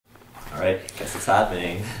Alright, guess it's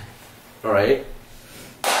happening. Alright.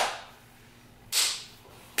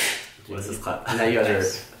 What is this clap? Now you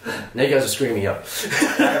guys are screwing me up.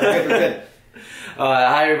 We're good.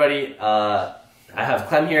 Hi everybody. I have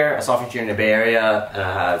Clem here, a software engineer in the Bay Area, and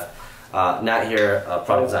I have Nhat here, a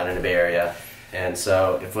product designer in the Bay Area. And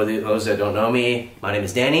so, for those that don't know me, my name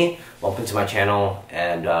is Danny. Welcome to my channel,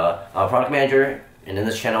 and I'm a product manager. And in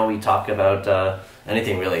this channel, we talk about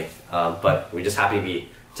anything really, but we're just happy to be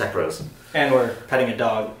tech bros. And we're petting a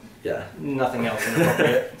dog. Yeah. Nothing else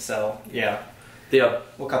inappropriate. So yeah. Theo.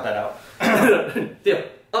 We'll cut that out. Theo.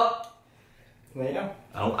 Up. There you go.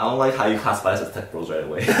 I don't like how you classify us as tech bros right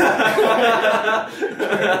away.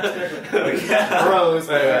 Bros.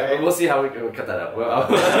 Right. We'll see how we cut that out.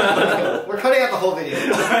 We're cutting out the whole video.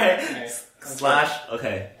 Alright. Slash.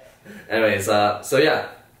 Okay. Anyways, so yeah.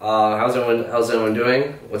 How's everyone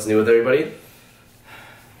doing? What's new with everybody?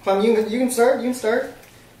 Clem, you can start. You can start.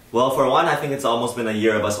 Well, for one, I think it's almost been a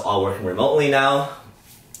year of us all working remotely now.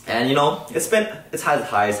 And you know, it's had its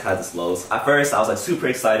highs, had its lows. At first, I was like super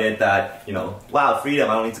excited that, you know, wow, freedom,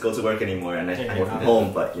 I don't need to go to work anymore and I work from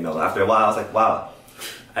home. But you know, after a while, I was like, wow,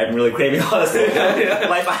 I'm really craving all this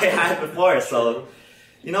life I had before. So,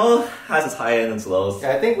 you know, has its highs and its lows.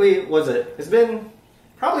 Yeah, I think it's been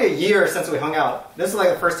probably a year since we hung out. This is like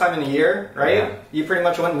the first time in a year, right? Yeah. You pretty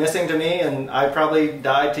much went missing to me and I probably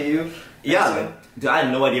died to you. Yeah, dude, I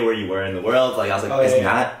had no idea where you were in the world. Like, I was like, is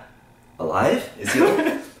Nhat alive? Is he?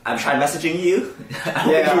 I'm trying messaging you. I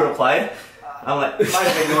don't think you replied. I'm like, might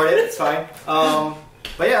have ignored it. It's fine.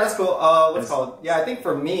 But yeah, that's cool. What's it called? Yeah, I think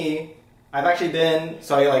for me, I've actually been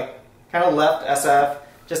kind of left SF.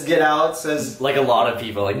 Just get out. Says like a lot of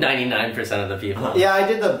people, like 99% of the people. Yeah, I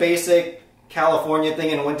did the basic California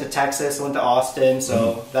thing and went to Texas, went to Austin,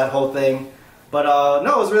 so that whole thing. But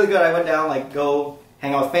no, it was really good. I went down, like, go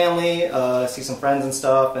hang out with family, see some friends and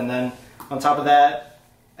stuff, and then on top of that,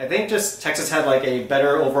 I think just Texas had like a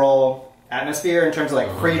better overall atmosphere in terms of like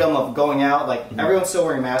freedom of going out. Like everyone's still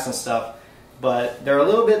wearing masks and stuff, but they're a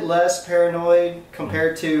little bit less paranoid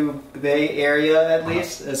compared to the Bay Area, at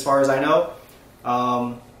least as far as I know.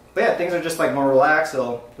 But yeah, things are just like more relaxed.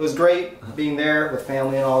 So it was great being there with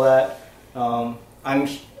family and all that.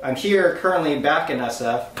 I'm here currently back in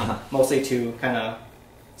SF, mostly to kind of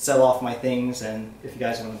sell off my things, and if you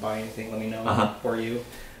guys want to buy anything, let me know for you.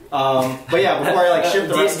 But yeah, before I like ship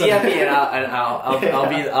the rest of DM me and I'll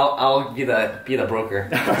be the broker.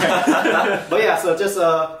 But yeah, so just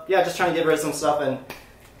just trying to get rid of some stuff and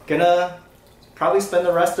gonna probably spend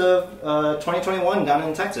the rest of 2021 down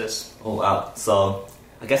in Texas. oh wow. So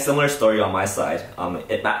I guess similar story on my side.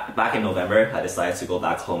 Back in November, I decided to go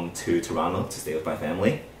back home to Toronto to stay with my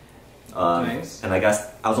family. Nice. And I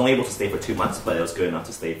guess I was only able to stay for 2 months, but it was good enough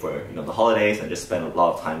to stay for the holidays and just spend a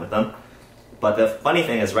lot of time with them. But the funny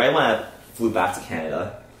thing is, right when I flew back to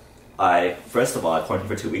Canada, first of all, I quarantined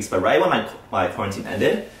for 2 weeks, but right when my quarantine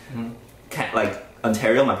ended,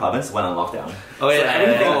 Ontario, my province, went on lockdown. Oh yeah, so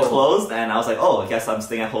everything closed, and I was like, oh, I guess I'm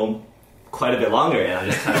staying at home quite a bit longer, and I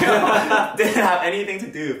just kind of didn't have anything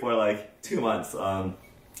to do for like 2 months. So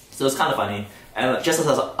it's kind of funny. And just as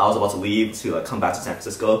I was about to leave to come back to San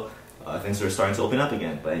Francisco, things were starting to open up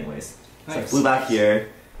again. But anyways, so I flew back here,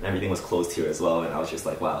 and everything was closed here as well, and I was just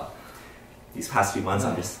like, wow. These past few months,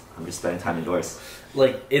 I'm just spending time indoors.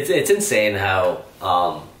 Like it's insane how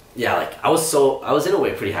I was in a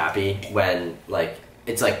way pretty happy when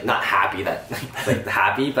it's like not happy that like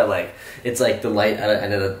happy, but like it's like the light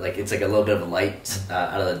and it's like a little bit of a light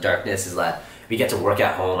out of the darkness is that we get to work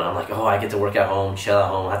at home, and I'm like, oh, I get to work at home, chill at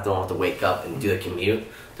home. I don't have to wake up and do the commute.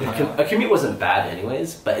 A commute wasn't bad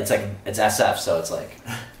anyways, but it's SF, so it's like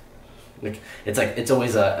it's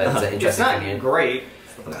always it's an interesting commute. Great.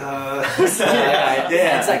 It's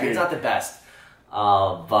not the best,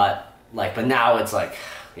 but now it's like,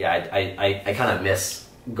 I kind of miss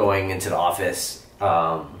going into the office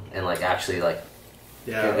and like actually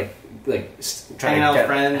trying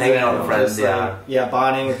hanging out with friends, yeah,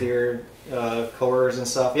 bonding with your coworkers and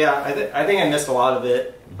stuff. Yeah, I think I missed a lot of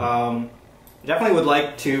it. Definitely would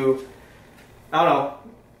like to. I don't know.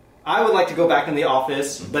 I would like to go back in the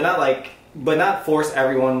office, but not force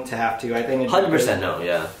everyone to have to. I think 100% no,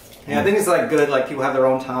 yeah. Yeah, I think it's like good. Like people have their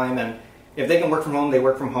own time, and if they can work from home, they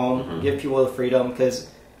work from home. Give people the freedom, because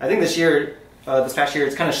I think this past year,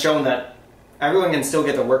 it's kind of shown that everyone can still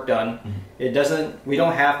get their work done. It doesn't. We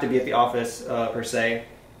don't have to be at the office per se.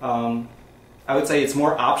 I would say it's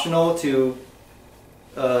more optional to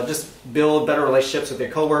just build better relationships with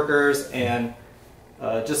your coworkers and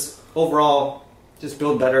just overall just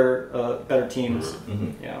build better teams.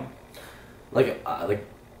 Yeah. Like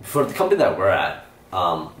for the company that we're at,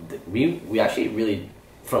 we actually really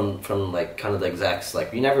from like kind of the execs,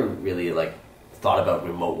 like we never really like thought about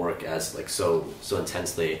remote work as like so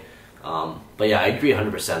intensely. But yeah, I agree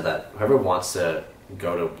 100% that whoever wants to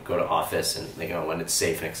go to office and like, you know, when it's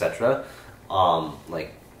safe and etc.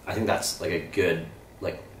 Like I think that's like a good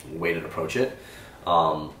like way to approach it.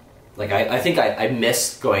 Like I think I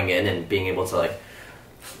missed going in and being able to like,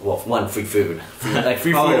 well, one, free food. Like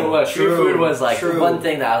free food was like one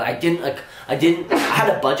thing that I didn't like. I had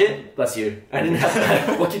a budget. Bless you. I didn't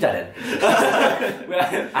have. We'll keep that in.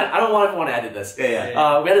 I don't want to edit this.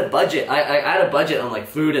 Yeah. We had a budget. I had a budget on like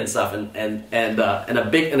food and stuff, and a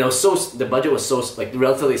big, and it was so, the budget was so like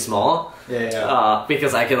relatively small.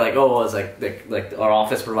 Because I could like, oh, it was like our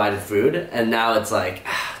office provided food, and now it's like,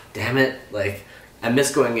 damn it, like I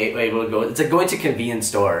miss able to go. It's like going to a convenience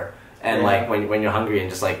store. And like when you're hungry and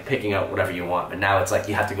just like picking out whatever you want, but now it's like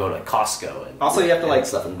you have to go to like Costco and also you have to like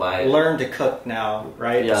stuff and buy learn to cook now,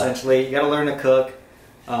 right? Yeah. Essentially, you got to learn to cook.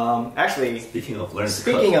 Actually,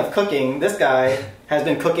 Speaking of cooking, this guy has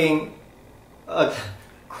been cooking a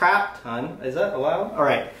crap ton. Is that allowed? All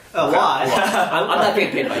right, a lot. I'm not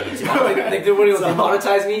getting paid by YouTube. What do you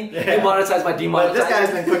demonetize me? Yeah. Demonetize my But demonetization. this guy's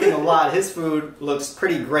been cooking a lot. His food looks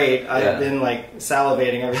pretty great. I've been like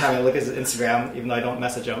salivating every time I look at his Instagram, even though I don't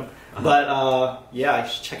message him. But yeah, you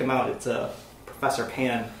should check him out. It's Professor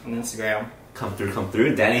Pan on Instagram. Come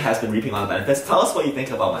through. Danny has been reaping on the benefits. Tell us what you think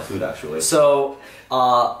about my food, actually. So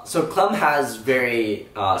Clem has Clem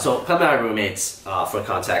and I are roommates for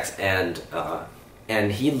context, and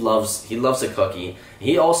he loves to cook.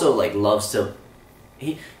 He also like loves to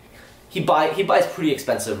he buys pretty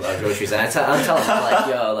expensive groceries, and I'm telling him like,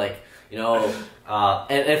 yo, like, you know.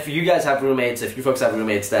 And if you guys have roommates, if you folks have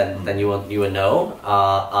roommates, then you would know.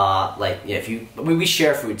 Like, yeah, we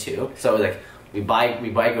share food too. So like we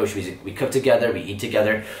buy groceries, we cook together, we eat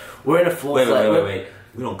together. We're in a full. Wait.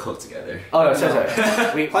 We don't cook together. Oh, no,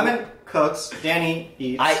 sorry. Clement cooks. Danny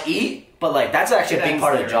eats. I eat, but like that's actually a big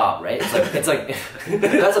part of the job, right? It's like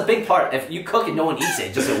that's a big part. If you cook and no one eats it,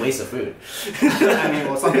 it's just a waste of food. I mean,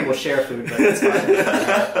 well, some people share food, but it's fine.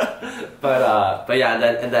 But yeah,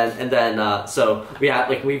 and then so we have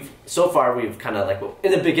like we've kind of like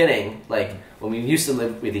in the beginning, like when we used to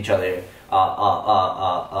live with each other in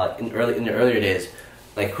the earlier days,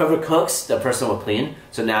 like whoever cooks, the person will clean.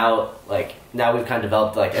 So now we've kind of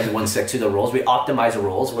developed like everyone stick to the roles. We optimize the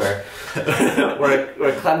roles where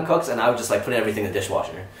Clem cooks and I would just like put everything in the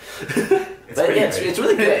dishwasher. It's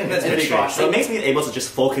really good. So it makes me able to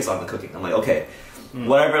just focus on the cooking. I'm like, okay,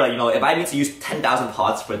 whatever, like, you know, if I need to use 10,000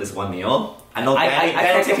 pots for this one meal, I know Danny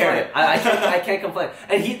can't take care of complain. it. I can't complain.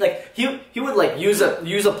 And he would like use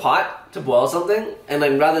a pot to boil something, and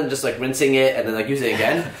like rather than just like rinsing it and then like using it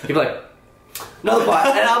again, he'd be like, another pot,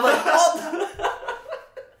 and I'm like, oh.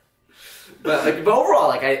 But overall,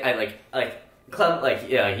 like I like Clem, like,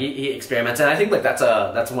 yeah, he experiments, and I think like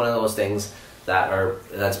that's one of those things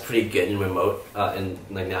that's pretty good in remote in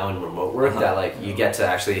like now in remote work, that like you get to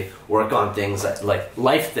actually work on things that like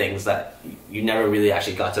life things that you never really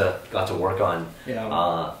actually got to work on.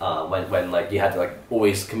 When like you had to like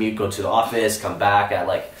always commute, go to the office, come back at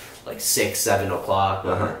like 6-7 o'clock,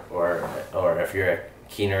 or if you're a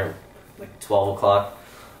keener, like 12 o'clock.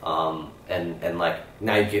 And like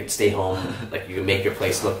now you can stay home, like you can make your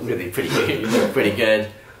place look really pretty good.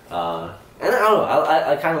 And I don't know,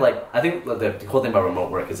 I kind of like, I think the cool thing about remote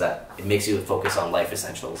work is that it makes you focus on life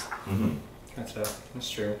essentials. That's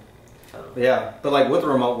true. Yeah, but like with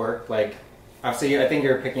remote work, like obviously I think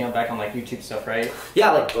you're picking up back on like YouTube stuff, right?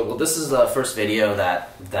 Yeah, like, well, this is the first video that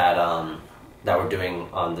we're doing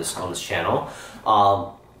on this channel.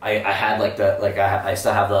 I had like I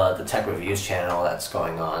still have the tech reviews channel that's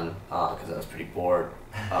going on because I was pretty bored,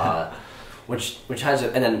 which has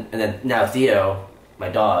and then now Theo, my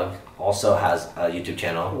dog, also has a YouTube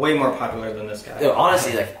channel. Way more popular than this guy. You know,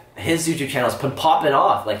 honestly, like his YouTube channel's been popping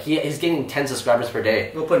off. Like he's getting 10 subscribers per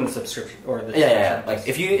day. We'll put in the subscription or the yeah. Like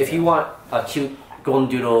if you want a cute golden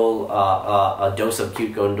doodle, a dose of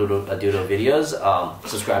cute golden doodle videos,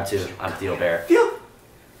 subscribe to I'm Theo Bear.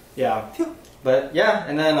 Yeah. But yeah,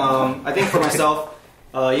 and then I think for myself,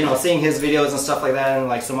 you know, seeing his videos and stuff like that, and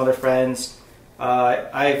like some other friends,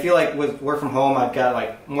 I feel like with work from home, I've got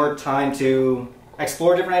like more time to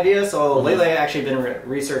explore different ideas. So lately, I've actually been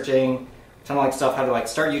researching kind of like stuff, how to like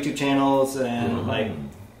start YouTube channels and like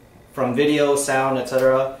from video, sound,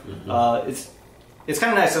 etc. It's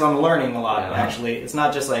kind of nice, and I'm learning a lot. Actually, it's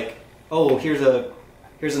not just like, oh, here's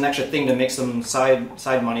an extra thing to make some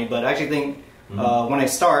side money, but I actually think. When I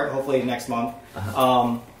start, hopefully next month,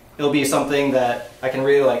 it'll be something that I can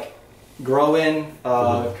really like grow in,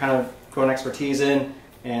 kind of grow an expertise in,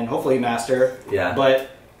 and hopefully master. Yeah. But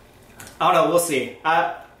I don't know. We'll see.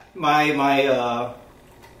 I my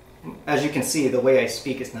as you can see, the way I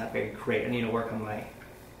speak is not very great. I need to work on my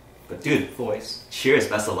But dude, voice. cheers.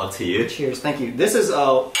 Best of luck to you. Cheers, thank you. This is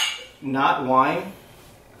not wine.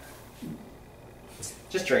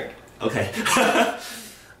 Just drink. Okay.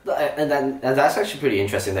 And that's actually pretty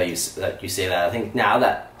interesting that you say that. I think now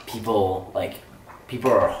that people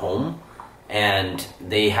are home and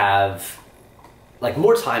they have like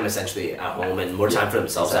more time essentially at home and more time for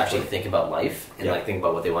themselves to actually think about life and like think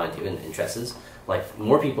about what they want to do and interests. Like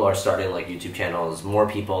more people are starting like YouTube channels. More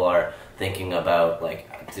people are thinking about like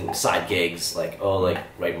side gigs, like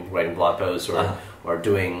writing blog posts or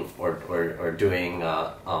doing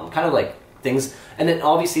kind of like things. And then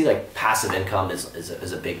obviously like passive income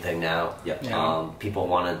is a big thing now. People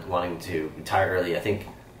wanting to retire early. I think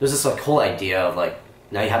there's this like whole idea of like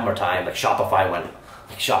now you have more time. Like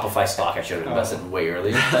Shopify stock I should have invested way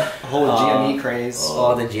earlier. The whole GME craze.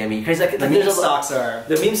 Oh, the GME craze. Like the meme stocks are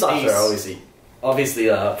the meme stocks are obviously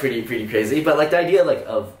pretty crazy. But like the idea like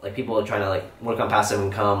of like people are trying to like work on passive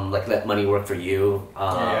income, like let money work for you,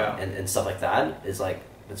 and stuff like that is like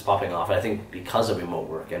it's popping off. And I think because of remote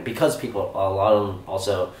work and because people a lot of them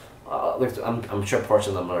also I'm sure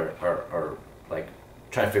portions of them are like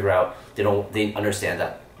trying to figure out they understand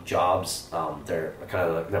that jobs they're kind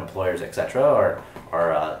of like their employers etc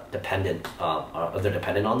are dependent they're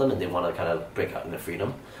dependent on them and they want to kind of break out into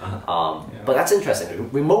freedom. But that's interesting.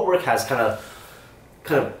 Remote work has kind of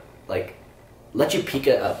like let you peek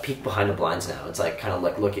behind the blinds now. It's like kind of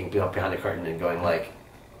like looking behind the curtain and going like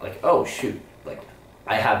oh shoot, like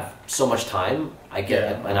I have so much time I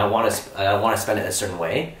get and I want to spend it a certain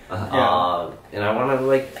way and I want to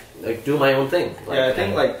like do my own thing. Like, I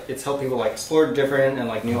think like it's helped people like explore different and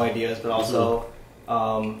like new ideas, but also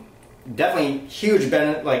definitely huge it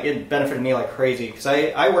benefited me like crazy because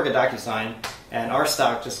I work at DocuSign and our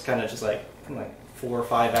stock just kind of just like 4 or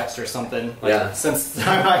 5x or something since the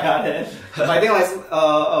time I got in. But I think like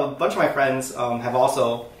a bunch of my friends have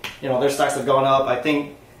also their stocks have gone up. I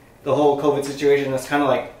think the whole COVID situation has kind of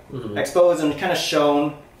like exposed and kind of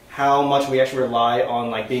shown how much we actually rely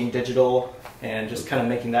on like being digital and just kind of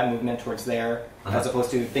making that movement towards there as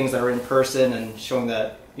opposed to things that are in person and showing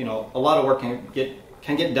that a lot of work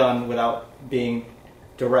can get done without being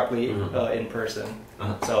directly in person.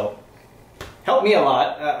 So helped me a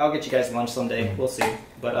lot. I'll get you guys lunch someday. We'll see.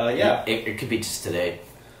 But it could be just today.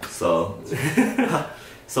 So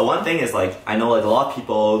one thing is like I know like a lot of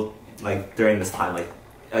people like during this time like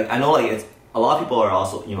I know like it's a lot of people are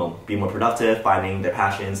also being more productive, finding their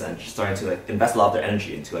passions and starting to like invest a lot of their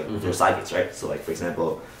energy into like their side gigs, right? So like for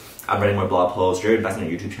example, I'm writing more blog posts, you're investing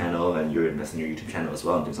in your YouTube channel and you're investing in your YouTube channel as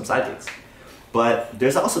well and doing some side gigs. But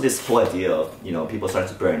there's also this whole idea of people start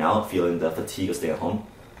to burn out, feeling the fatigue of staying at home.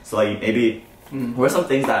 So like maybe what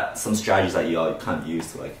are some strategies that you all kind of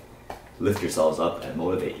use to like lift yourselves up and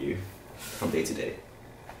motivate you from day to day?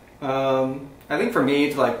 I think for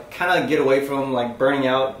me to like kind of get away from like burning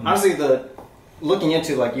out, honestly looking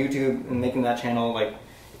into like YouTube and making that channel, like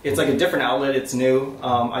it's like a different outlet, it's new.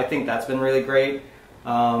 I think that's been really great.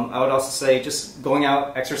 I would also say just going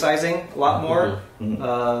out exercising a lot more.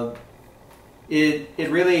 It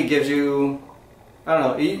really gives you, I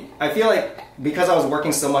don't know, I feel like because I was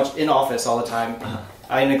working so much in office all the time,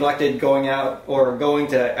 I neglected going out or going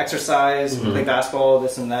to exercise, play basketball,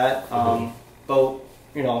 this and that. But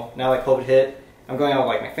now that COVID hit, I'm going out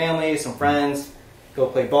with like my family, some friends, go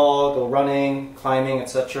play ball, go running, climbing,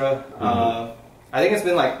 etc. I think it's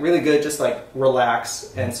been like really good, just like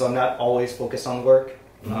relax, and so I'm not always focused on work.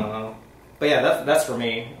 But yeah, that's for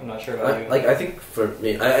me. I'm not sure about you. Like I think for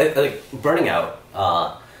me, I like burning out.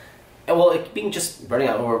 Being just burning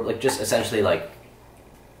out, or like just essentially like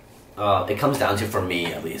it comes down to, for me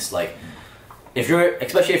at least, like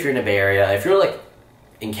especially if you're in the Bay Area, if you're like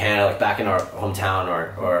in Canada, like back in our hometown,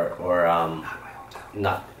 or not my hometown.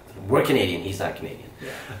 Not, we're Canadian. He's not Canadian.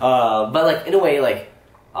 But like in a way, like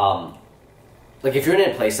if you're in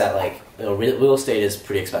a place that like real estate is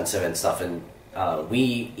pretty expensive and stuff, and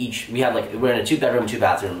we're in a 2-bedroom,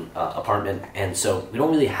 2-bathroom apartment, and so we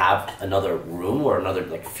don't really have another room or another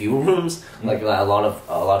like few rooms like a lot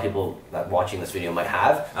of people that watching this video might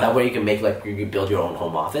have. That way you can make like you build your own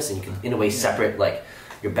home office, and you can in a way separate like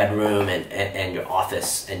your bedroom and your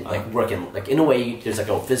office and like work in like in a way there's like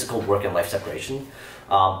a physical work and life separation.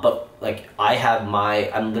 But like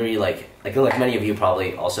I'm literally like many of you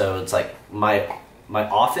probably also, it's like my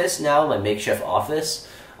office now, my makeshift office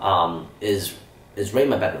is right in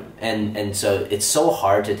my bedroom, and so it's so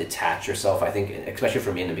hard to detach yourself, I think, especially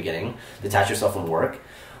for me in the beginning, detach yourself from work.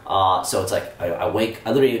 So it's like I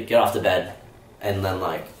literally get off the bed and then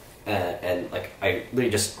like and like I literally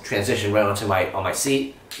just transition right onto my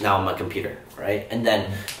seat. Now I'm on my computer, right? And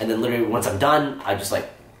then literally once I'm done, I just like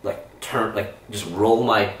turn just roll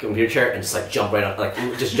my computer chair and just like jump right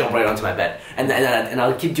onto my bed, and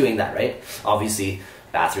I'll keep doing that, right? Obviously,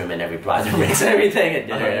 bathroom and breaks and everything, and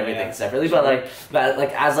dinner and everything separately, but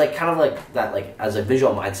as like kind of like that, like as a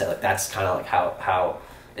visual mindset, like that's kind of like how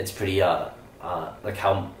it's pretty like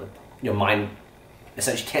how your mind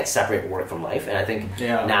essentially can't separate work from life. And I think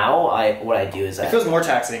now what I do is it feels more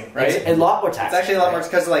taxing, right? It's a lot more taxing. It's actually a lot more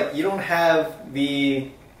because like you don't have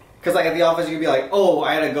because like at the office you'd be like, oh,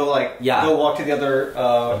 I had to go go walk to the other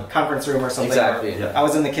conference room or something. Exactly. I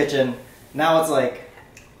was in the kitchen. Now it's like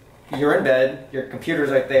you're in bed, your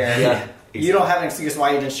computer's right there. Yeah. You don't have an excuse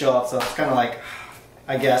why you didn't show up, so it's kind of like,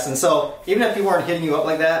 I guess. And so even if people weren't hitting you up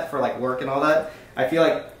like that for like work and all that, I feel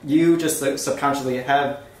like you just subconsciously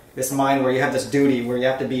have this mind where you have this duty where you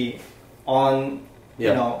have to be on,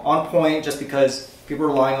 on point, just because people are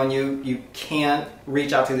relying on you. You can't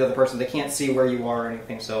reach out to the other person. They can't see where you are or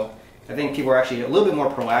anything. So I think people are actually a little bit more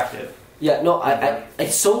proactive. Yeah, no,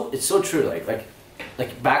 it's so true.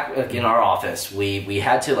 Like back in our office, we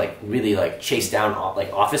had to like really like chase down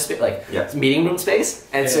like office space, meeting room space,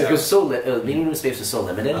 and so it was meeting room space was so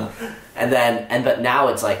limited, but now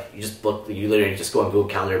it's like you literally just go on Google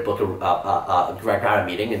Calendar, book grab a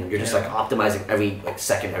meeting, and you're just like optimizing every like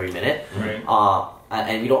second, every minute, right?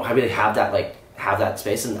 And you don't really have that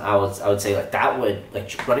space, and I would say like that would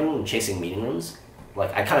like running and chasing meeting rooms,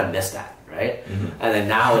 like I kind of miss that. Right, and then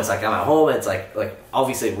now it's like I'm at home. It's like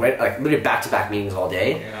obviously literally back-to-back meetings all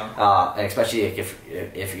day, and especially like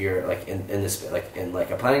if you're like in this like in like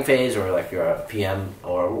a planning phase or like you're a PM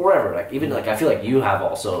or wherever. Like even like I feel like you have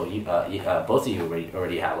also both of you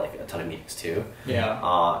already have like a ton of meetings too.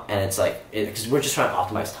 Yeah. And it's like because we're just trying to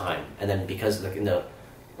optimize time, and then because like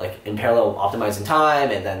in parallel optimizing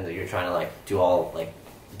time, and then you're trying to like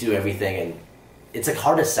do everything, and it's like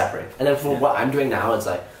hard to separate. And then for what I'm doing now, it's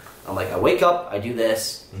like. I'm like I wake up, I do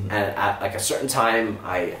this, and at like a certain time,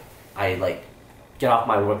 I like get off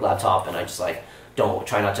my work laptop and I just like don't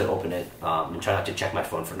try not to open it and try not to check my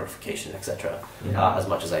phone for notifications, etc. As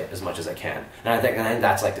much as I can. And I think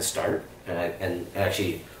that's like the start. And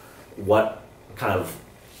actually, what kind of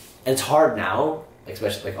and it's hard now,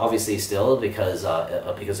 especially like obviously still because of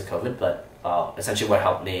COVID. But essentially, what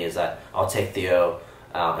helped me is that I'll take Theo.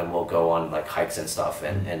 And we'll go on like hikes and stuff,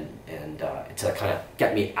 and to kind of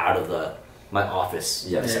get me out of my office.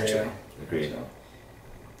 Essentially. Agreed.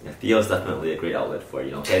 Yeah, Theo's definitely a great outlet for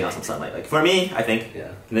getting out some sunlight. Like for me, I think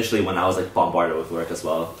initially when I was like bombarded with work as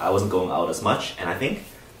well, I wasn't going out as much, and I think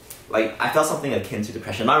like I felt something akin to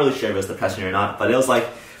depression. I'm not really sure if it was depression or not, but it was like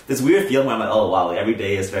this weird feeling where I'm like, oh wow, like every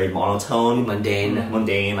day is very monotone, mundane.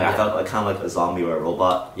 Like I felt like kind of like a zombie or a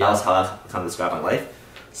robot. That was how I kind of described my life.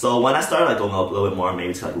 So when I started like going out a little bit more,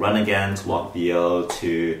 maybe to like run again, to walk Theo,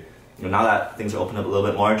 to now that things are open up a little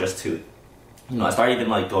bit more, just to I started even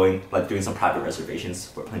like doing some private reservations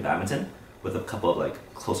for playing badminton with a couple of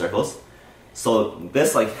like close circles. So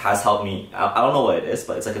this like has helped me. I don't know what it is,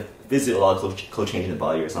 but it's like a physiological change in the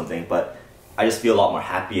body or something. But I just feel a lot more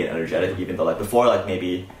happy and energetic, even though like before like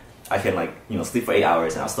maybe I can like sleep for 8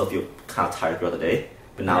 hours and I'll still feel kind of tired throughout the day.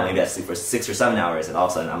 But now maybe I sleep for 6 or 7 hours and all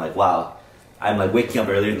of a sudden I'm like, wow. I'm like waking up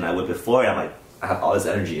earlier than I would before, and I'm like I have all this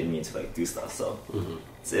energy in me to like do stuff. So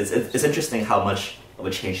it's interesting how much of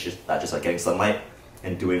a change that just like getting sunlight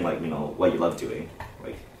and doing like what you love doing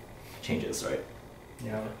like changes, right?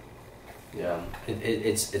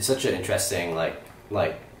 It's such an interesting like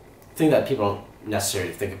thing that people don't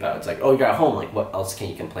necessarily think about. It's like, oh, you're at home, like what else can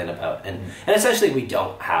you complain about? And essentially we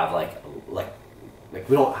don't have like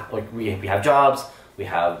we don't like we have jobs. We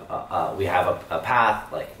have a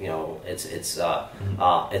path, like it's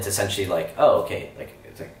essentially like, oh, okay, like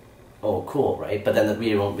it's like, oh, cool, right? But then we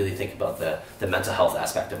don't really think about the mental health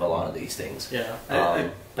aspect of a lot of these things. I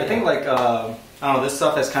think like I don't know, this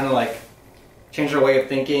stuff has kind of like changed our way of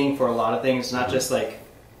thinking for a lot of things, not just like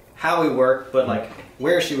how we work, but like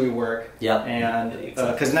where should we work? And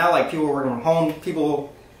because now like people are working from home,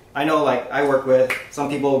 I know like I work with some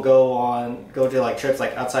people go to like trips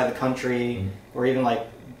like outside the country or even like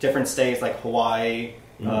different states like Hawaii,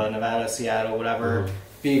 Nevada, Seattle, whatever,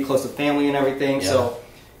 be close to family and everything. So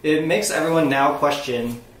it makes everyone now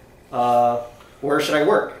question, where should I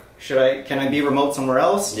work? Can I be remote somewhere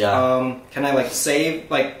else? Can I like save,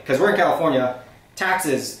 like, cause we're in California,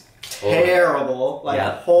 taxes terrible, like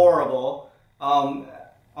horrible.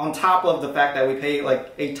 On top of the fact that we pay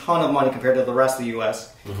like a ton of money compared to the rest of the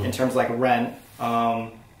U.S. In terms of like rent. I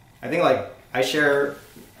think like I share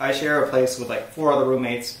a place with like 4 other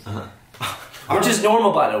roommates, which is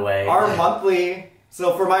normal, by the way. Our monthly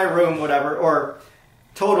So for my room, whatever, or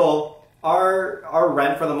total, our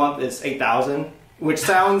rent for the month is $8,000, which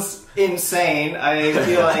sounds insane. I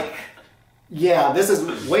feel like, yeah, this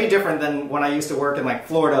is way different than when I used to work in like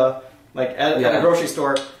Florida, like at a grocery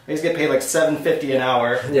store. I used to get paid like $7.50 an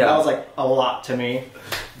hour. Yeah. That was like a lot to me.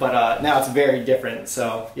 But now it's very different.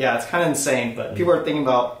 So yeah, it's kind of insane. But people are thinking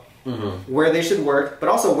about where they should work, but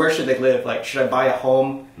also where should they live? Like, should I buy a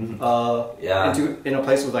home in a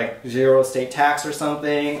place with like zero state tax or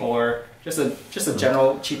something, or just a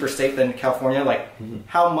general cheaper state than California? Like,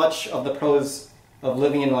 how much of the pros of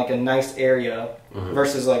living in like a nice area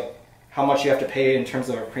versus like how much you have to pay in terms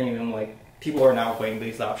of a premium? Like, people are now weighing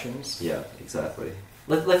these options. Yeah, exactly.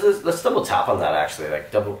 Let's double tap on that actually.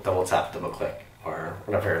 Like double tap, double click, or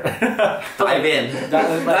whatever. Dive in.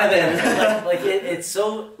 Dive in. Like it's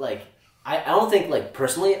so like I don't think like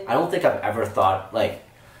personally I don't think I've ever thought like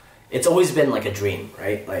it's always been like a dream,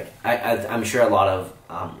 right? Like I'm sure a lot of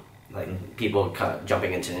like people kind of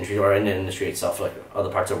jumping into the industry or in the industry itself, like other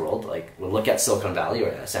parts of the world, like will look at Silicon Valley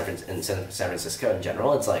or San Francisco in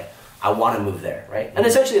general. It's like I want to move there, right? And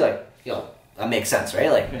essentially like that makes sense,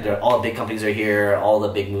 right? Like all the big companies are here, all the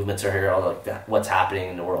big movements are here, all like what's happening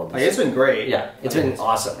in the world. Like, it's been great. Yeah, it's been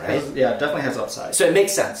awesome, right? It definitely has upside. So it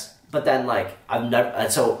makes sense. But then like I've never,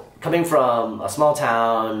 and so coming from a small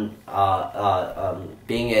town,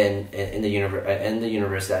 being in the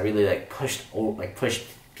universe that really like pushed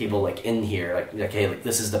people like in here, like hey, like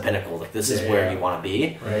this is the pinnacle, like this is where you want to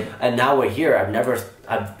be. Right. And now we're here. I've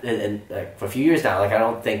like, for a few years now, like I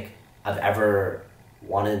don't think I've ever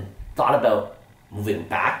thought about moving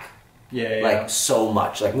back. Like so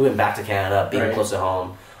much, like moving back to Canada, being close to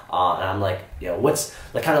home. And I'm like, what's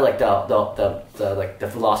like kind of like the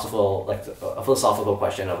philosophical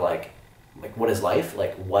question of like what is life?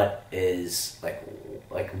 Like what is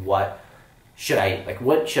what should I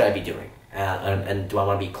be doing? And do I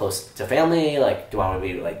want to be close to family? Like do I want to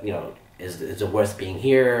be like is it worth being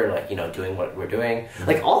here? Like doing what we're doing?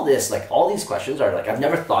 Like all these questions are like I've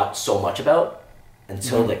never thought so much about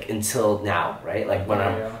until now, right? Like when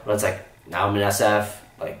it's like now I'm in SF,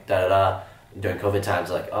 like during COVID times,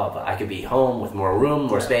 like, oh, but I could be home with more room,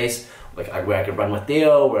 more space, like where I could run with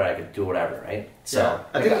Theo, where I could do whatever, right? So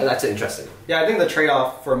I think that's interesting. Yeah, I think the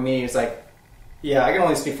trade-off for me is like, I can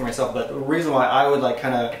only speak for myself, but the reason why I would like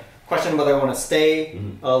kind of question whether I want to stay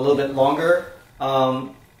a little bit longer,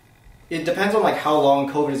 it depends on like how long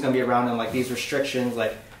COVID is going to be around and like these restrictions,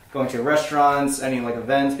 like going to restaurants, any like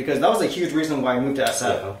events, because that was a huge reason why I moved to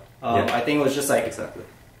SF. I think it was just like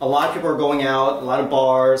a lot of people are going out, a lot of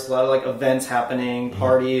bars, a lot of like events happening,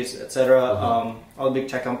 parties, etc. All the big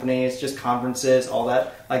tech companies, just conferences, all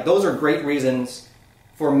that. Like those are great reasons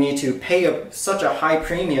for me to pay such a high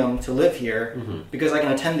premium to live here because I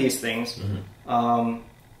can attend these things. I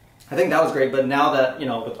think that was great, but now that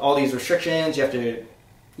with all these restrictions, you have to,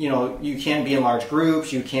 you can't be in large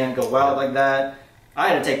groups, you can't go out like that. I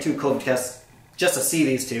had to take 2 COVID tests just to see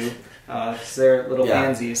these two. They're little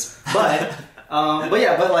pansies, but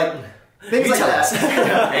like things like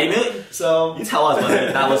that. Hey, so you tell us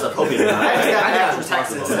whether that was appropriate. I got from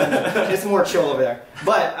Texas. It's more chill over there.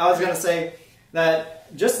 But I was gonna say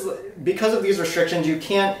that just because of these restrictions, you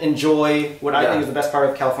can't enjoy what I think is the best part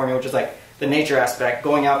of California, which is like the nature aspect,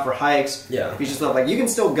 going out for hikes, beach stuff. Like you can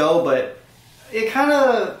still go, but it kind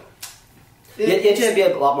of. You have to be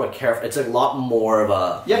a lot more careful. It's a lot more of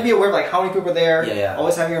a. You have to be aware of like how many people are there.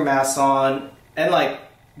 Always having your mask on, and like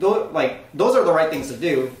those are the right things to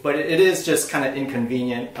do. But it is just kind of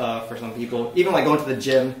inconvenient for some people. Even like going to the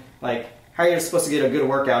gym, like how are you supposed to get a good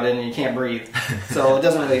workout in and you can't breathe? So it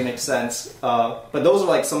doesn't really make sense. But those are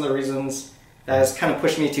like some of the reasons that has kind of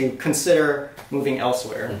pushed me to consider moving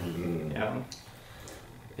elsewhere.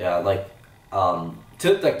 Like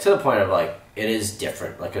to the point of like. It is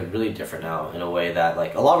different, like really different now in a way that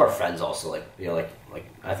like a lot of our friends also like like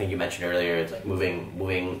I think you mentioned earlier, it's like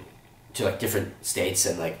moving to like different states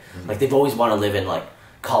and like they've always want to live in like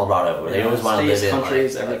Colorado or they always want to live in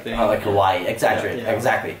countries, everything. Like Hawaii, exactly.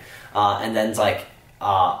 And then it's like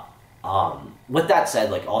with that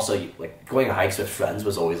said, like also like going on hikes with friends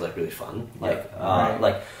was always like really fun. Like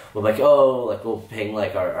like we're like we'll ping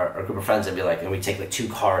like our group of friends and be like, and we take like 2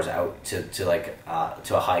 cars out to like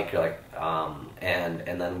to a hike or like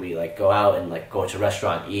and then we like go out and like go to a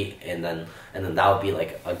restaurant, eat, and then that would be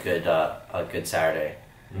like a good Saturday.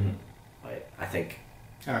 Like, I think.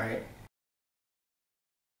 All right.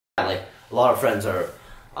 Like a lot of friends are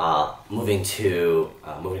moving to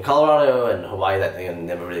Colorado and Hawaii that they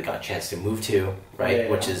never really got a chance to move to, right?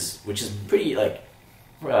 Which is pretty like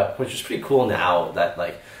which is pretty cool now that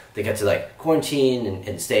like they get to like quarantine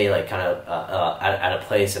and stay like kind of at a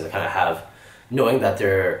place and kind of have knowing that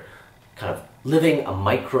they're kind of living a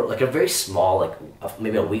micro, like a very small, like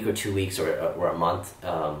maybe a week or 2 weeks or a month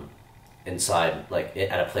inside, like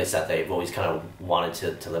at a place that they've always kind of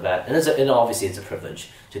wanted to live at, and obviously it's a privilege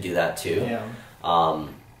to do that too. Yeah.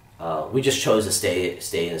 We just chose to stay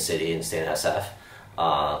in the city and stay in SF,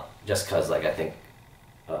 just because, like, I think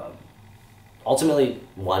ultimately,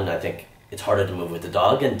 one, I think it's harder to move with the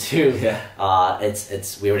dog, and two,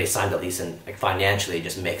 it's we already signed a lease, and like financially it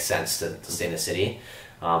just makes sense to stay in the city.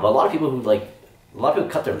 But a lot of people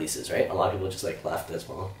cut their leases, right? A lot of people just like left as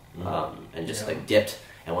well, and just like dipped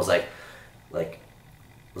and was like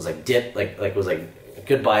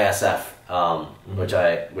goodbye SF,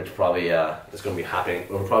 which probably is going to be happening.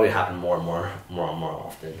 Will probably happen more and more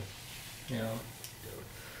often. Yeah.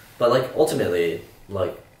 But like ultimately,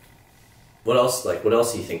 like what else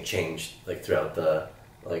do you think changed like throughout the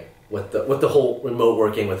with the whole remote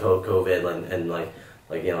working with whole COVID and like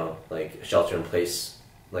you know, like shelter in place?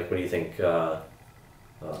 Like, what do you think? What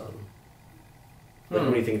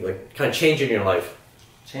do you think? Like, kind of changed in your life?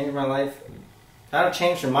 Changed my life? Not a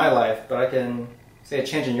change in my life, but I can say a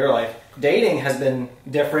change in your life. Dating has been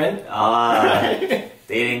different.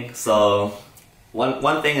 Dating. So,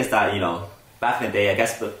 one thing is that, you know, back in the day, I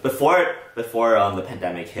guess before the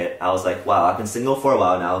pandemic hit, I was like, wow, I've been single for a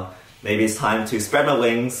while now. Maybe it's time to spread my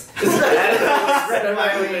wings. Spread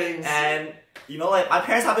my wings. And you know, like, my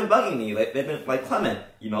parents have been bugging me. Like, they've been like, Clement,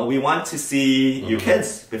 you know, we want to see your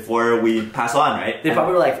kids before we pass on, right? They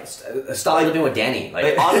probably were like, stop living with Danny.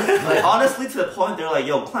 Like honestly, to the point, they're like,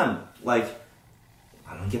 yo, Clem, like,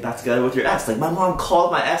 I don't get back together with your ex. Like, my mom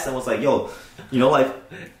called my ex and was like, yo, you know, like,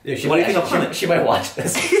 what do you think of Clement? She might watch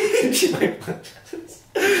this. She might watch this.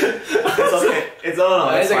 It's okay. It's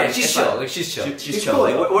okay. Fine. She's chill. Like, she's chill. She's chill.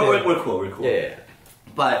 Like, we're cool. We're cool. Yeah.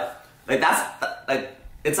 But like, that's like,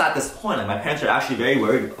 it's at this point, like, my parents are actually very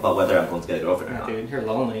worried about whether I'm going to get a girlfriend or not. Dude, you're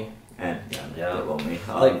lonely. And yeah. they're lonely.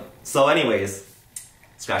 Like, so anyways,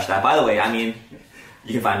 scratch that. By the way, I mean,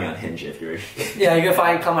 you can find me on Hinge if you're... Yeah, you can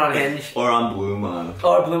find Clement on Hinge. Or on Bloom.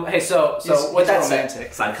 Or Bloom. Hey, so with that said...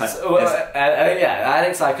 Side cut. Yeah, I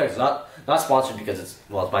think Side Cut is not sponsored because it's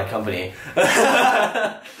my company.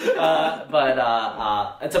 But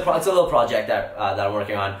it's a little project that I'm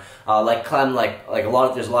working on. Like Clem,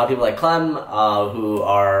 there's a lot of people like Clem who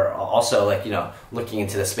are also, like, you know, looking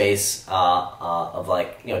into the space of,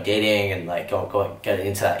 like, you know, dating and like getting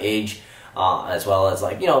into that age, as well as,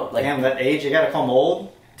 like, you know, like, damn, that age, you gotta call them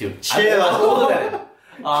old? Dude, chill. I'm older than it.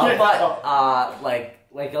 But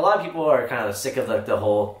like a lot of people are kind of sick of like the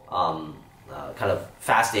whole kind of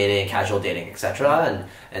fast dating, casual dating, etc.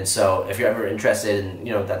 And so if you're ever interested in,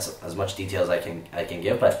 you know, that's as much details I can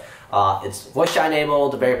give, but it's voice chat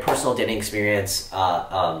enabled, a very personal dating experience.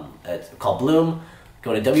 It's called Bloom.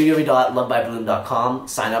 Go to www.lovebybloom.com.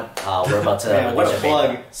 Sign up. We're about to. Man, what a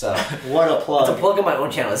plug! So what a plug! It's a plug in my own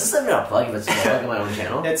channel. Is this even a plug? If it's a plug in my own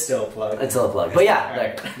channel, it's still a plug. It's still a plug. But yeah,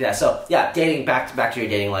 right. So dating back to your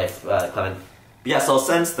dating life, Clement. Yeah, so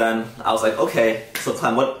since then, I was like, okay, so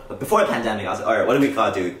Clem, before the pandemic, I was like, alright, what do we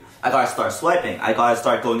gotta do? I gotta start swiping, I gotta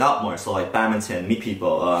start going out more, so like badminton, meet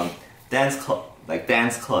people, dance club,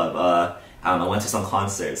 I don't know, went to some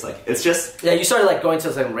concerts, like, it's just... Yeah, you started like going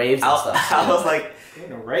to some raves and stuff. I was like... Going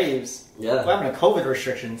to raves? Yeah. What happened to COVID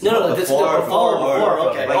restrictions? No, this is before.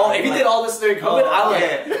 Okay. Like, if you did all this during COVID, I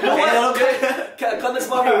would. You know what? Clement's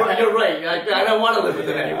mom, you're right. I don't want to live with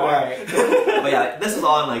him anymore. Right. But yeah, this was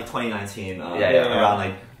all in like 2019, around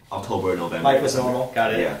like October, November. Life was normal.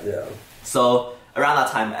 Got it. Yeah. So around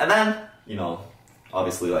that time, and then, you know,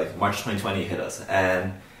 obviously like March 2020 hit us,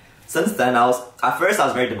 and since then at first I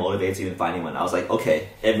was very demotivated to even find anyone. I was like, okay,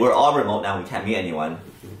 if we're all remote now, we can't meet anyone,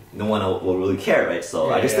 no one will really care, right? So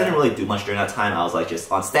I just didn't really do much during that time. I was like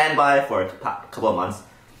just on standby for a couple of months.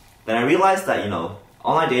 Then I realized that, you know,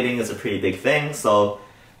 online dating is a pretty big thing, so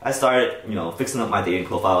I started, you know, fixing up my dating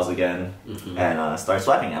profiles again, and started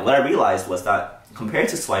swiping. And what I realized was that compared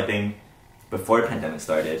to swiping before the pandemic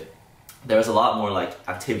started, there was a lot more like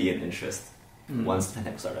activity and interest once the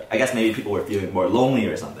pandemic started. I guess maybe people were feeling more lonely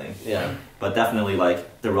or something. Yeah. But definitely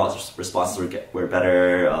like the responses were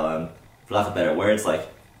better. For lack of better words, like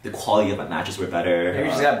the quality of my matches were better. Maybe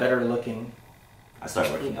just got better looking. I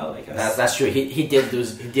started working out, I guess. That's true. He did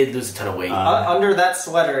lose a ton of weight. Under that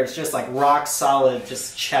sweater, it's just like rock solid,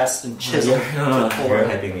 just chest and chisel. You're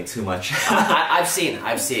hyping me too much. I've seen.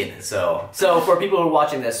 So for people who are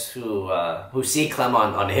watching this who see Clem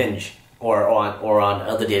on Hinge or on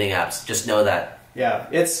other dating apps, just know that. Yeah,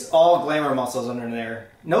 it's all glamour muscles under there.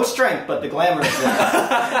 No strength, but the glamour is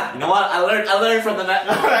there. You know what? I learned from the net.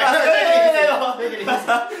 Take it easy.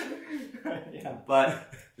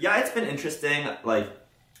 But yeah, it's been interesting. Like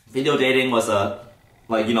video dating was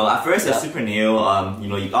like, you know, at first it's super new. You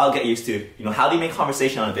know, you all get used to, you know, how do you make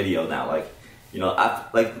conversation on a video now? Like, you know,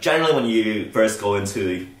 like generally when you first go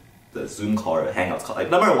into the Zoom call or Hangouts call, like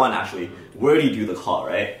number one actually, where do you do the call,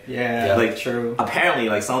 right? Yeah, like true. Apparently,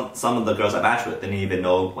 like some of the girls I matched with didn't even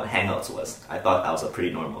know what Hangouts was. I thought that was a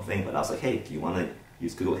pretty normal thing, but I was like, hey, do you want to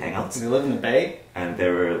use Google Hangouts? Do you live in the Bay? And they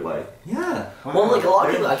were like, yeah. Wow. Well, like a lot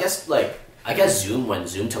of people, I guess Zoom, when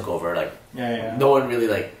Zoom took over, like no one really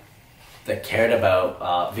like cared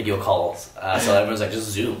about video calls, so everyone's like just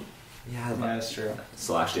Zoom. Yeah, that's true.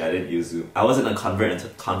 So actually, I didn't use Zoom. I wasn't a convert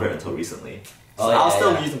until recently. So I was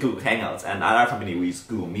still using Google Hangouts, and at our company we use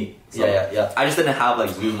Google Meet. So I just didn't have like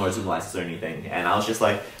Zoom or Zoom license or anything, and I was just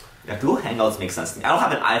like, yeah, Google Hangouts makes sense to me. I don't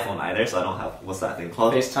have an iPhone either, so I don't have, what's that thing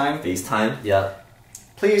called? FaceTime? FaceTime. Yeah.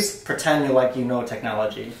 Please pretend you know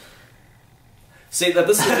technology. See, that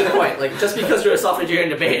this is a good point. Like, just because you're a software engineer in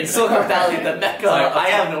the Bay, in Silicon Valley, the mecca of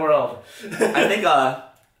tech in the world. I think,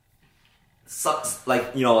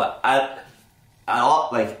 like, you know,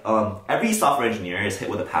 every software engineer is hit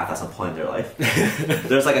with a path at some point in their life.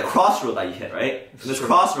 There's like a crossroad that you hit, right? In this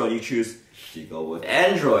crossroad, you choose, do you go with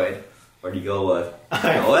Android or do you go with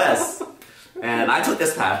iOS? And I took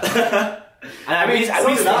this path. And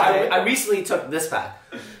I recently took this path.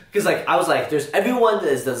 Because like I was like, there's everyone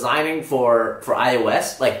that is designing for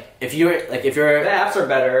iOS. Like if you're the apps are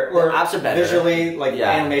better. The apps are better visually, like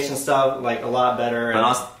animation stuff, like a lot better. And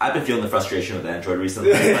I've been feeling the frustration with Android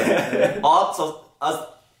recently. Also,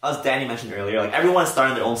 as Danny mentioned earlier, like everyone's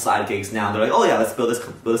starting their own side gigs now. They're like, oh yeah, let's build this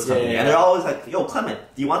company, and they're always like, yo, Clement,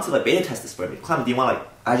 do you want to like beta test this for me? Clement, do you want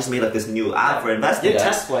I just made like this new app for investing.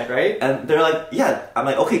 Test flight, right? And they're like, yeah. I'm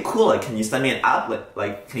like, okay, cool. Like, can you send me an app?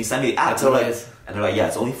 Like, can you send me the app? And they're like, yeah,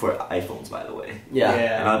 it's only for iPhones, by the way. Yeah.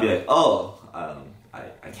 And I'll be like, oh,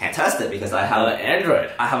 I can't test it because I have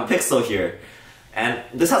Android. I have a Pixel here, and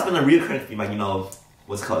this has been a recurring theme. Like, you know,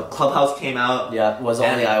 what's it called? Clubhouse came out. Yeah, it was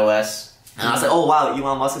only iOS. And I was like, oh wow,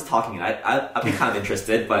 Elon Musk is talking, and I'd be kind of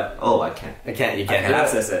interested, but you can't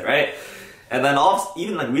access it, right? And then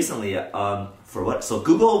even like recently, so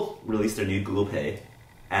Google released their new Google Pay,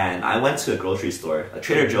 and I went to a grocery store, a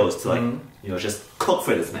Trader Joe's, to like you know just cook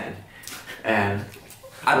for this man, and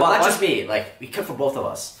I bought not just me, like we cook for both of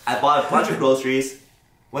us. I bought a bunch of groceries,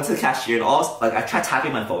 went to the cashier, and I tried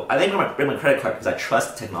tapping my phone. I didn't bring my credit card because I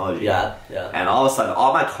trust technology. Yeah. And all of a sudden,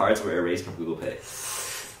 all my cards were erased from Google Pay.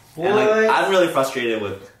 What? And like, I'm really frustrated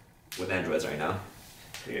with Androids right now.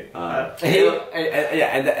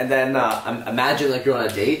 And then imagine like you're on a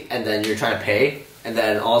date and then you're trying to pay and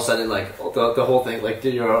then all of a sudden like the whole thing, like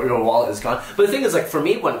your wallet is gone. But the thing is, like for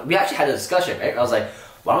me, when we actually had a discussion, right, I was like,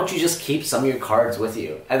 why don't you just keep some of your cards with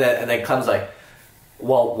you? And then Clem's like,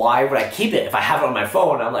 well, why would I keep it if I have it on my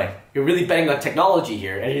phone? I'm like, you're really betting on technology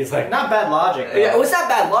here. And he's like, not bad logic. Though. Yeah, it was not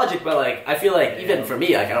bad logic, but like I feel like even for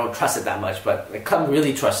me, like I don't trust it that much. But like Clem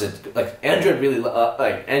really trusted, like Android really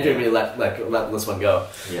really let this one go.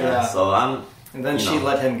 Yeah. So and then she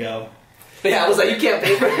let him go. But yeah, I was like, you can't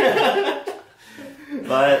pay for it.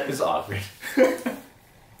 But it's awkward.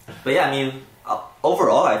 But yeah, I mean,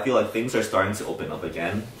 overall, I feel like things are starting to open up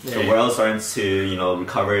again. The world's starting to,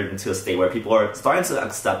 recover into a state where people are starting to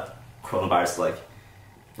accept coronavirus like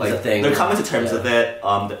they're coming to terms with it.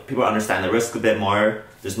 People understand the risk a bit more.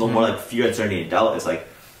 There's no more like fear, uncertainty, and doubt. It's like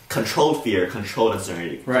controlled fear, controlled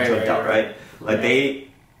uncertainty, controlled doubt, right? Like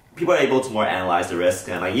people are able to more analyze the risk,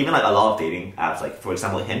 and like even like a lot of dating apps, like for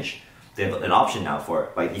example Hinge, they have an option now for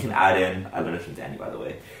like you can add in. I learned it from Danny, by the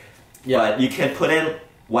way. Yeah. But you can put in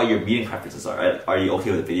what your meeting preferences are, right? Are you okay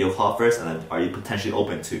with a video call first, and then are you potentially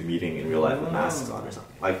open to meeting in real life with masks on or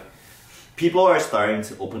something? Like, people are starting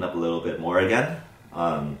to open up a little bit more again.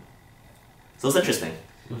 So it's interesting.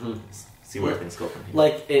 See where things go from here.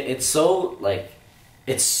 Like, it's so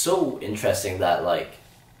interesting that like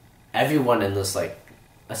everyone in this like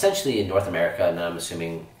essentially in North America, and I'm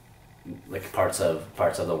assuming like parts of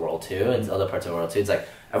the world too, and other parts of the world too. It's like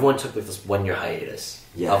everyone took like this 1 year hiatus.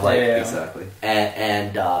 Exactly.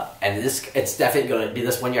 And it's definitely going to be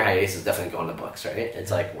this 1 year hiatus is definitely going to books, right? It's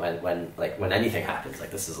like when anything happens,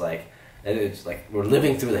 like this is like it's like we're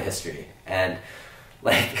living through the history, and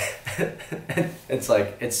like it's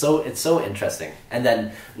like it's so interesting. And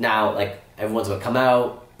then now like everyone's gonna come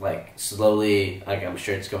out like slowly. Like I'm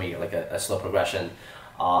sure it's going to be like a slow progression.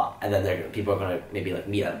 And then people are gonna maybe like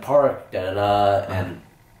meet at a park, and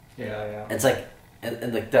it's like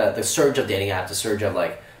and like the surge of dating apps, the surge of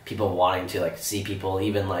like people wanting to like see people,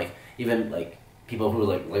 even people who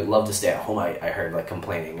like love to stay at home. I heard like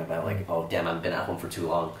complaining about like, oh damn, I've been at home for too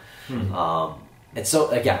long. it's so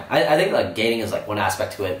like yeah. I think like dating is like one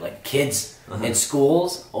aspect to it. Like kids in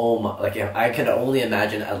schools, oh my! Like I could only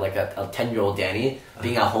imagine like a 10-year-old Danny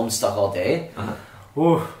being at home stuck all day.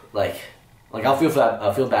 Ooh, like I'll feel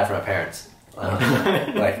bad for my parents.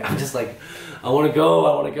 Like I'm just like I want to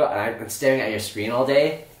go, and I'm staring at your screen all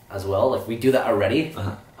day as well. Like we do that already,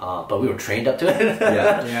 but we were trained up to it.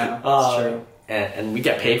 Yeah, that's true. And we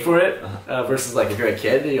get paid for it versus like if you're a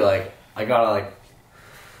kid, you're like I gotta like.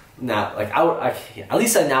 Nah, like at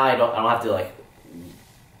least now I don't have to like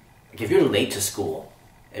if you're late to school,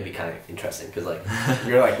 it'd be kind of interesting because like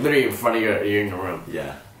you're like literally in front of you're in your room.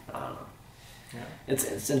 Yeah. I don't know. Yeah.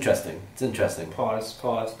 It's interesting. It's interesting. Pause.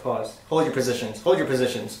 Hold your positions. I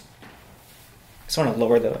just want to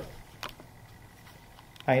lower the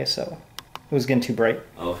ISO. It was getting too bright.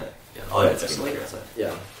 Okay. Yeah. Oh, yeah, it's later.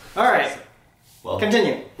 Yeah. All right. Well,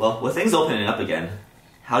 continue. Well, with things opening up again,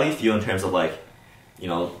 how do you feel in terms of like, you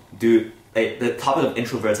know, the topic of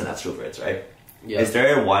introverts and extroverts, right? Yeah. Is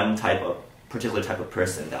there one particular type of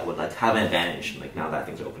person that would like have an advantage, like now that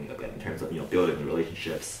things are opening up again, in terms of, you know, building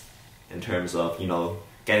relationships, in terms of, you know,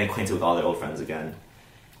 getting acquainted with all their old friends again?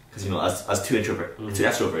 Because, you know, us two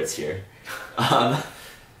extroverts here.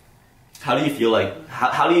 How do you feel like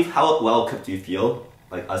how well equipped do you feel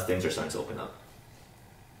like as things are starting to open up?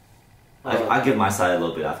 I give my side a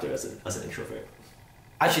little bit after as an introvert.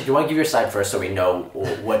 Actually, do you want to give your side first so we know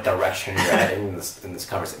what direction you're at in this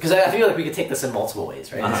conversation? Because I feel like we could take this in multiple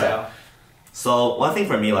ways, right? So one thing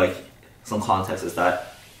for me, like some context, is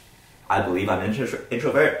that I believe I'm an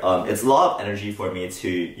introvert. It's a lot of energy for me to,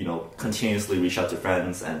 you know, continuously reach out to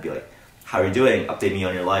friends and be like, how are you doing? Update me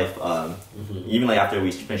on your life. Even like after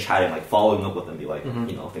we've been chatting, like following up with them, be like,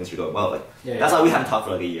 you know, things are going well. Like that's why we haven't talked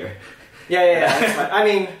for like a year. Yeah. I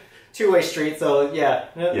mean, two-way street. So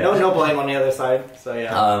no blame on the other side. So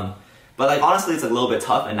yeah. But like honestly, it's a little bit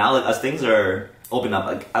tough. And now like as things are opening up,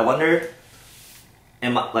 like I wonder,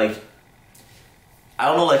 like I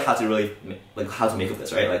don't know like how to make of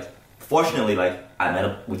this, right? Like fortunately, like I met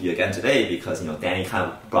up with you again today because, you know, Danny kind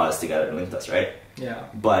of brought us together and linked us, right? Yeah.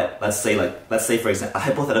 But let's say for example, a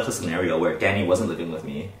hypothetical scenario where Danny wasn't living with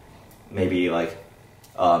me, maybe like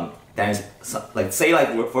Danny's like say like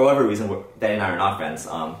for whatever reason Danny and I are not friends,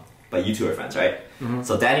 but you two are friends, right?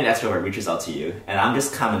 So Danny, the extrovert, reaches out to you, and I'm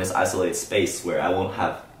just kind of in this isolated space where I won't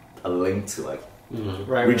have a link to like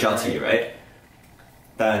reach out to you, right?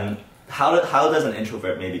 Then how does an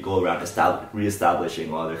introvert maybe go around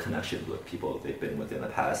reestablishing all their connections with people they've been with in the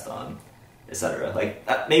past, etc.? Like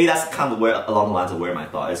maybe that's kind of where along the lines of where my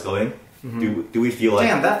thought is going. Do we feel like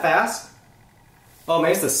damn that fast? Oh,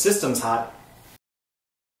 maybe the system's hot.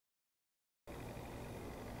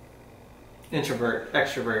 Introvert,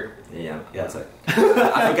 extrovert. Yeah. It's like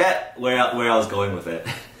I forget where I was going with it.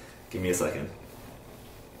 Give me a second.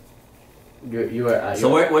 So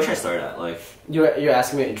where should I start at? Like you're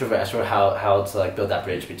asking me introvert extrovert how to like build that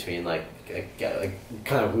bridge between like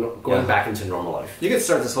kind of going back into normal life. You could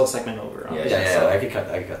start this whole segment over. Yeah. I could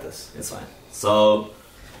cut this. It's fine. So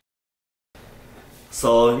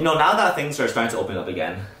you know, now that things are starting to open up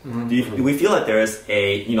again, do we feel like there is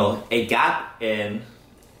a gap in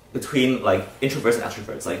between like introverts and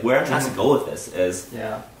extroverts? Like where I'm trying to go with this is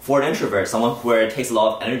for an introvert, someone where it takes a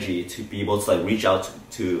lot of energy to be able to like reach out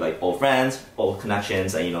to like old friends, old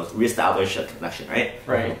connections, and, you know, reestablish a connection, right?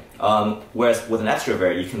 Right. Whereas with an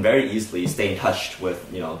extrovert, you can very easily stay in touch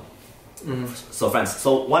with, you know, so friends.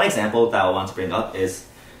 So one example that I want to bring up is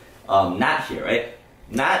Nhat here, right?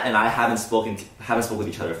 Nhat and I haven't spoken with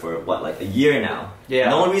each other for what, like a year now. Yeah.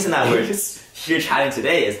 The only reason that we're here chatting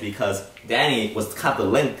today is because Danny was kind of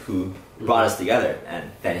the link who brought us together,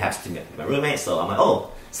 and Danny happens to be my roommate, so I'm like,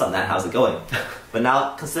 oh, so Nhat, how's it going? But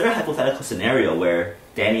now consider a hypothetical scenario where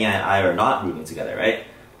Danny and I are not rooming together, right?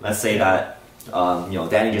 Let's say that you know,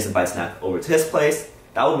 Danny just invites Nhat over to his place.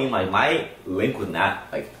 That would mean like my link with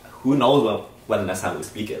Nhat, like who knows when the next time we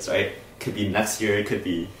speak is, right? Could be next year, it could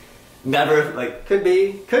be never, like could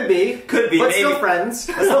be, but maybe. Still friends.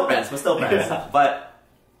 But still friends. But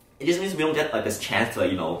it just means we don't get like this chance to,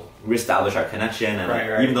 like, you know, reestablish our connection, and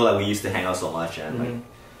like, even though like we used to hang out so much, and like,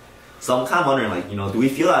 so I'm kind of wondering, like, you know, do we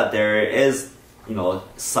feel that there is, you know,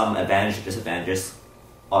 some advantage or disadvantages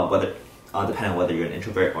on whether depending on whether you're an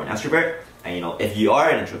introvert or an extrovert? And, you know, if you are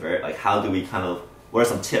an introvert, like how do we kind of, what are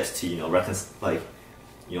some tips to, you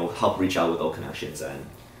know, help reach out with old connections and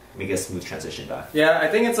make a smooth transition back? Yeah, I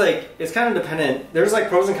think it's kind of dependent. There's like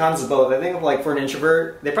pros and cons of both. I think like for an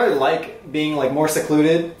introvert, they probably like being like more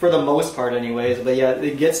secluded for the most part anyways. But yeah,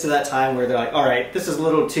 it gets to that time where they're like, all right, this is a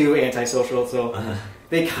little too antisocial. So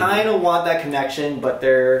they kind of want that connection, but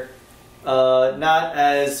they're not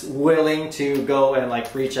as willing to go and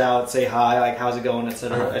like reach out, say hi, like how's it going,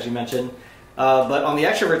 etc. As you mentioned. But on the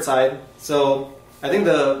extrovert side, so I think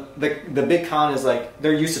the big con is like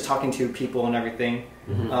they're used to talking to people and everything.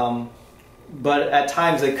 But at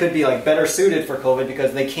times they could be like better suited for COVID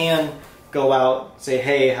because they can go out, say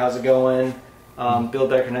hey, how's it going, build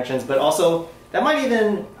better connections. But also that might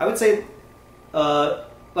even, I would say,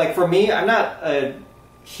 like for me, I'm not a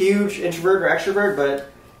huge introvert or extrovert,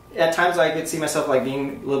 but at times I could see myself like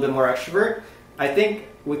being a little bit more extrovert. I think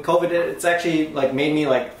with COVID, it's actually like made me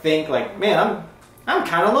like think like, man, I'm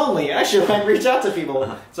kind of lonely. I should like reach out to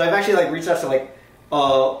people. So I've actually like reached out to like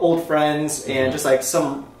old friends and just like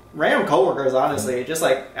some random coworkers, honestly, just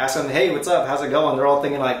like ask them, hey, what's up? How's it going? They're all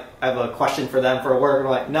thinking like I have a question for them for work. And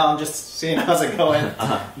I'm like, no, I'm just seeing how's it going.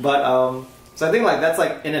 But so I think like that's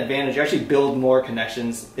like an advantage. You actually build more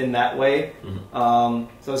connections in that way. So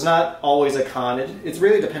it's not always a con. It's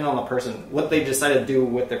really dependent on the person, what they decide to do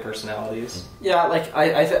with their personalities. Yeah, like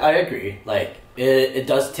I agree. Like it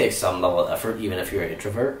does take some level of effort, even if you're an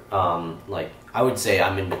introvert. Like I would say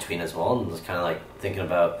I'm in between as well, and just kind of like thinking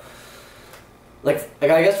about like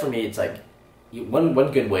I guess for me it's like one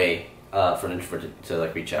good way for an introvert to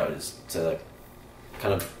like reach out is to like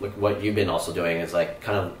kind of like what you've been also doing is like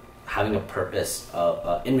kind of having a purpose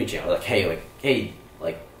of in reaching out, like hey,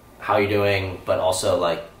 like how you doing, but also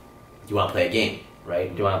like do you want to play a game, right?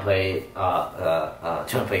 Do you want to play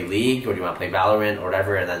League, or do you want to play Valorant or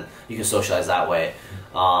whatever, and then you can socialize that way,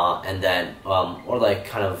 and then or like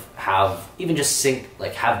kind of have even just sync,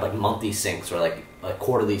 like have like monthly syncs or like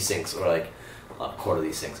quarterly syncs or like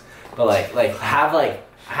quarterly syncs, but like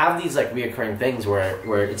have these like reoccurring things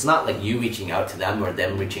where it's not like you reaching out to them or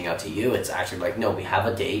them reaching out to you. It's actually like, no, we have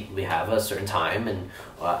a date, we have a certain time, and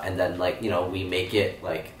then like, you know, we make it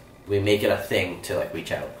a thing to like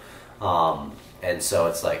reach out. And so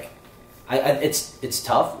it's like, it's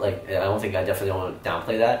tough. Like I definitely don't want to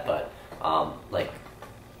downplay that, but like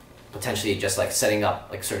potentially just like setting up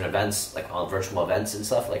like certain events, like on virtual events and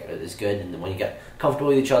stuff, like is good. And then when you get comfortable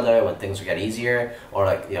with each other, when things get easier, or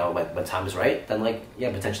like, you know, when time is right, then like, yeah,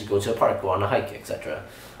 potentially go to a park, go on a hike, etc.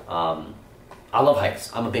 I love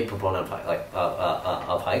hikes. I'm a big proponent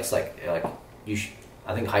of hikes. Like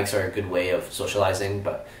I think hikes are a good way of socializing,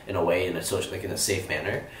 but in a way, in a safe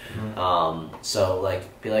manner. So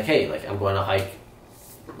like be like, hey, like I'm going to hike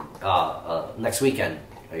next weekend.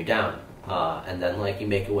 Are you down? And then like you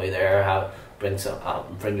make your way there, bring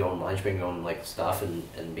your own lunch, bring your own like stuff,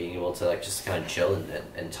 and being able to like just kind of chill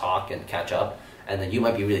and talk and catch up. And then you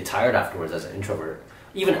might be really tired afterwards as an introvert.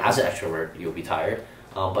 Even as an extrovert, you'll be tired.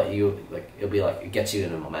 But you like it'll be like it gets you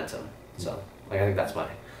in a momentum. So like I think that's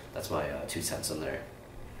my 2 cents on there.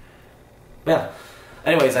 Yeah.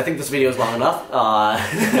 Anyways, I think this video is long enough. I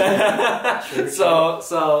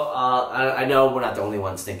know we're not the only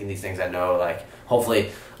ones thinking these things. I know, like, hopefully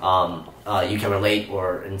you can relate,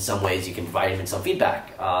 or in some ways you can provide even some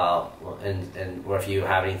feedback. And or if you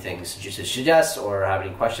have anything to suggest or have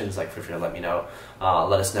any questions, like, feel free to let me know.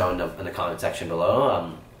 Let us know in the comment section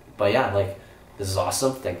below. But yeah, like, this is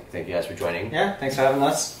awesome. Thank you guys for joining. Yeah, thanks for having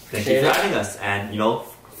us. Thank you for having us. And, you know,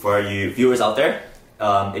 for you viewers out there,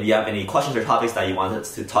 if you have any questions or topics that you want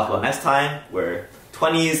us to talk about next time, we're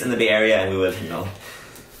 20s in the Bay Area, and we would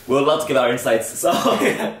love to give our insights. So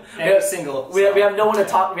and single. We have no one to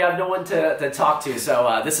talk. We have no one to talk to.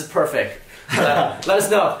 So this is perfect. Let us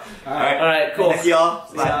know. All right. Cool. Thank you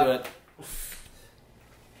all. Bye. Do it.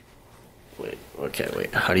 Wait. Okay.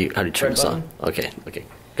 Wait. How do you turn this on? Okay.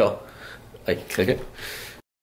 Go. Like click it.